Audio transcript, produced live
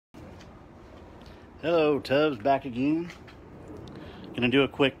Hello, Tubbs, back again. Gonna do a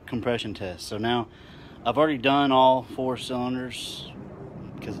quick compression test. So now I've already done all 4 cylinders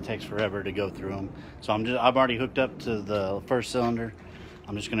because it takes forever to go through them. So I've already hooked up to the first cylinder.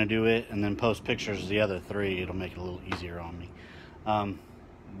 I'm just gonna do it and then post pictures of the other 3. It'll make it a little easier on me.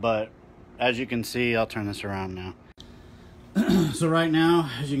 But as you can see, I'll turn this around now. So right now,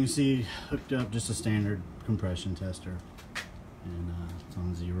 as you can see, hooked up just a standard compression tester, and it's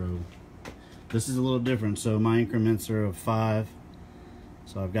on 0. This is a little different. So my increments are of 5.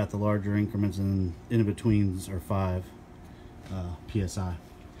 So I've got the larger increments, and in betweens are 5 psi.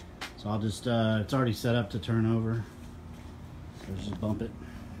 So I'll just it's already set up to turn over. So just bump it.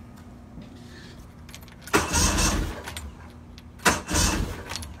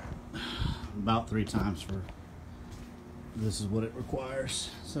 About 3 times for this is what it requires.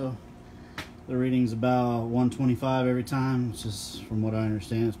 So the reading's about 125 every time. It's just, from what I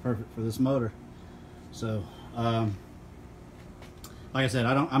understand, it's perfect for this motor. So like I said,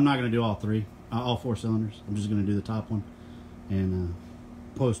 I'm not going to do all 4 cylinders. I'm just going to do the top one and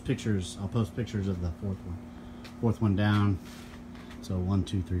post pictures. I'll post pictures of the fourth one down. So 1,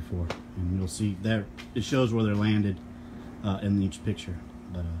 2, 3, 4, and you'll see there it shows where they're landed in each picture.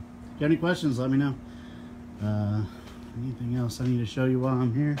 But if you have any questions, let me know. Anything else I need to show you while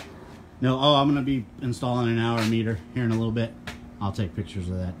I'm here? No. Oh, I'm going to be installing an hour meter here in a little bit. I'll take pictures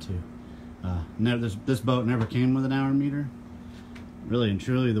of that too. This boat never came with an hour meter. Really and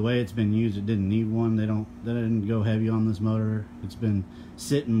truly, the way it's been used, it didn't need one. They didn't go heavy on this motor. It's been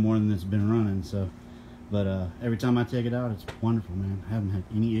sitting more than it's been running. So, but every time I take it out, it's wonderful, man. I haven't had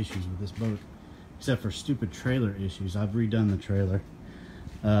any issues with this boat, except for stupid trailer issues. I've redone the trailer.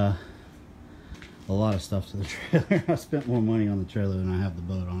 A lot of stuff to the trailer. I spent more money on the trailer than I have the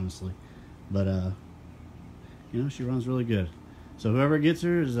boat, honestly. But you know, she runs really good. So whoever gets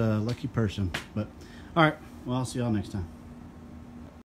her is a lucky person. But all right, well, I'll see y'all next time.